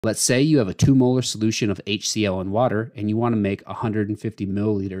Let's say you have a 2 molar solution of HCl in water and you want to make 150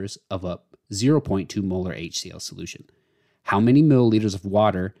 milliliters of a 0.2 molar HCl solution. How many milliliters of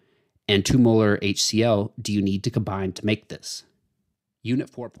water and 2 molar HCl do you need to combine to make this?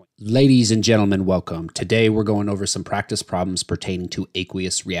 Unit 4. Ladies and gentlemen, welcome. Today we're going over some practice problems pertaining to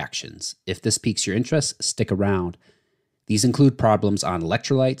aqueous reactions. If this piques your interest, stick around. These include problems on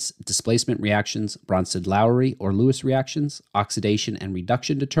electrolytes, displacement reactions, Bronsted-Lowry or Lewis reactions, oxidation and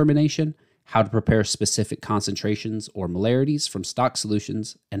reduction determination, how to prepare specific concentrations or molarities from stock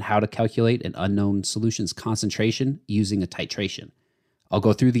solutions, and how to calculate an unknown solution's concentration using a titration. I'll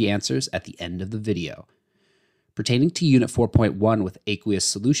go through the answers at the end of the video. Pertaining to Unit 4.1 with aqueous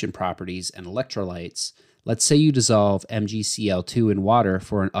solution properties and electrolytes, let's say you dissolve MgCl2 in water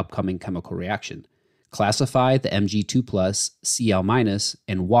for an upcoming chemical reaction. Classify the Mg2 plus, Cl minus,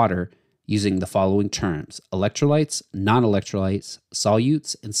 and water using the following terms: electrolytes, non-electrolytes,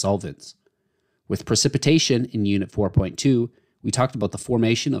 solutes, and solvents. With precipitation in Unit 4.2, we talked about the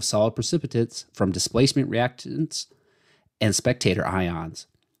formation of solid precipitates from displacement reactants and spectator ions.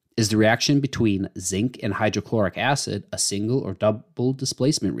 Is the reaction between zinc and hydrochloric acid a single or double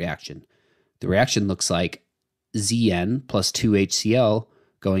displacement reaction? The reaction looks like Zn plus 2HCl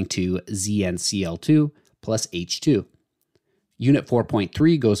going to ZnCl2 plus H2. Unit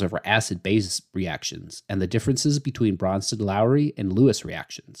 4.3 goes over acid-base reactions and the differences between Bronsted-Lowry and Lewis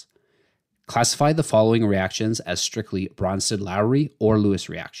reactions. Classify the following reactions as strictly Bronsted-Lowry or Lewis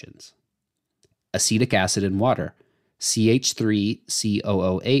reactions. Acetic acid in water,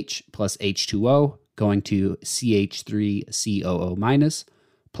 CH3COOH plus H2O going to CH3COO minus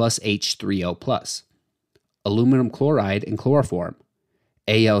plus H3O plus. Aluminum chloride in chloroform,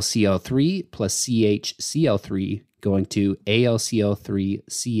 AlCl3 plus CHCl3 going to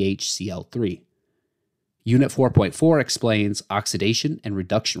AlCl3CHCl3. Unit 4.4 explains oxidation and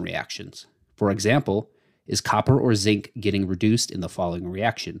reduction reactions. For example, is copper or zinc getting reduced in the following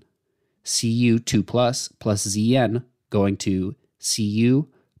reaction? Cu2 plus Zn going to Cu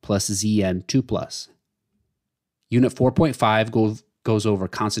plus Zn2 plus. Unit 4.5 goes over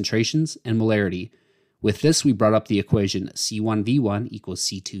concentrations and molarity. With this, we brought up the equation C1V1 equals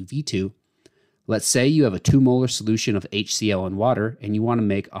C2V2. Let's say you have a 2 molar solution of HCl in water and you want to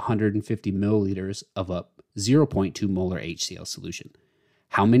make 150 milliliters of a 0.2 molar HCl solution.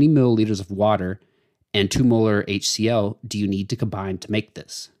 How many milliliters of water and 2 molar HCl do you need to combine to make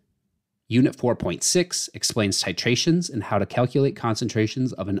this? Unit 4.6 explains titrations and how to calculate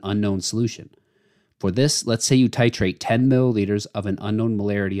concentrations of an unknown solution. For this, let's say you titrate 10 milliliters of an unknown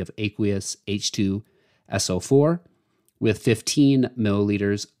molarity of aqueous H2SO4 with 15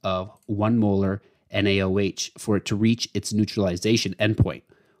 milliliters of 1 molar NaOH for it to reach its neutralization endpoint.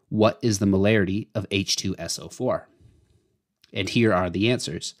 What is the molarity of H2SO4? And here are the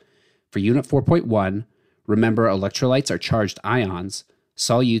answers. For Unit 4.1, remember electrolytes are charged ions,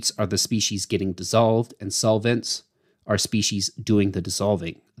 solutes are the species getting dissolved, and solvents are species doing the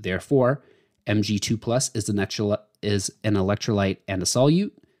dissolving. Therefore, Mg2 plus is an electrolyte and a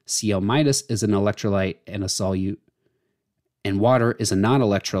solute, Cl minus is an electrolyte and a solute, and water is a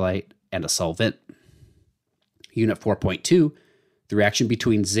non-electrolyte and a solvent. Unit 4.2, the reaction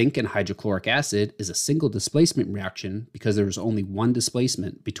between zinc and hydrochloric acid is a single displacement reaction because there is only one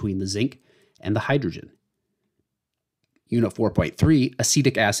displacement between the zinc and the hydrogen. Unit 4.3,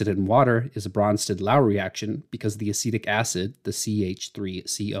 acetic acid in water is a Bronsted-Lowry reaction because the acetic acid, the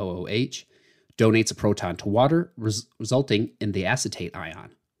CH3COOH, donates a proton to water, resulting in the acetate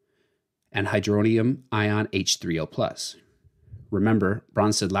ion, and hydronium ion H3O+. Remember,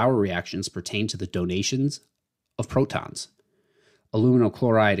 Bronsted-Lowry reactions pertain to the donations of protons. Aluminum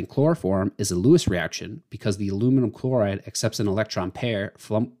chloride in chloroform is a Lewis reaction because the aluminum chloride accepts an electron pair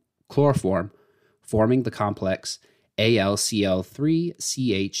from chloroform, forming the complex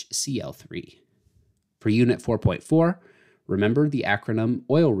AlCl3CHCl3. For Unit 4.4, remember the acronym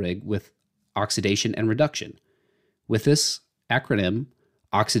oil rig with oxidation and reduction. With this acronym,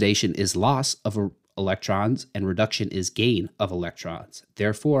 oxidation is loss of electrons and reduction is gain of electrons.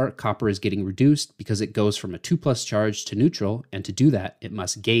 Therefore, copper is getting reduced because it goes from a 2+ charge to neutral, and to do that, it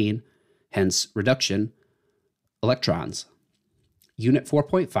must gain, hence reduction, electrons. Unit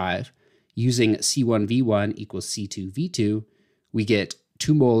 4.5, using C1V1 equals C2V2, we get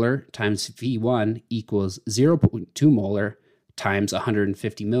 2 molar times V1 equals 0.2 molar times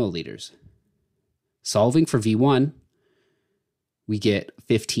 150 milliliters. Solving for V1, we get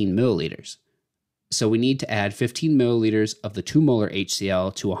 15 milliliters. So we need to add 15 milliliters of the 2 molar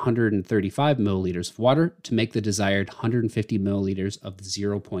HCl to 135 milliliters of water to make the desired 150 milliliters of the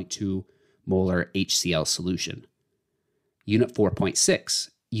 0.2 molar HCl solution. Unit 4.6,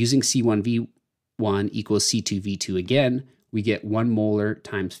 Using C1V1 equals C2V2 again, we get 1 molar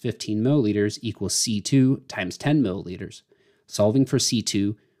times 15 milliliters equals C2 times 10 milliliters. Solving for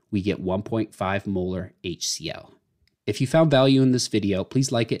C2, we get 1.5 molar HCl. If you found value in this video,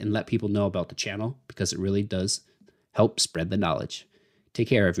 please like it and let people know about the channel because it really does help spread the knowledge. Take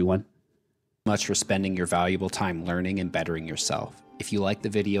care, everyone. Much for spending your valuable time learning and bettering yourself. If you like the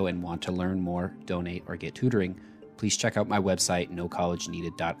video and want to learn more, donate, or get tutoring, please check out my website,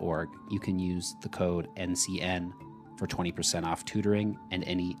 nocollegeneeded.org. You can use the code NCN for 20% off tutoring and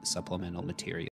any supplemental material.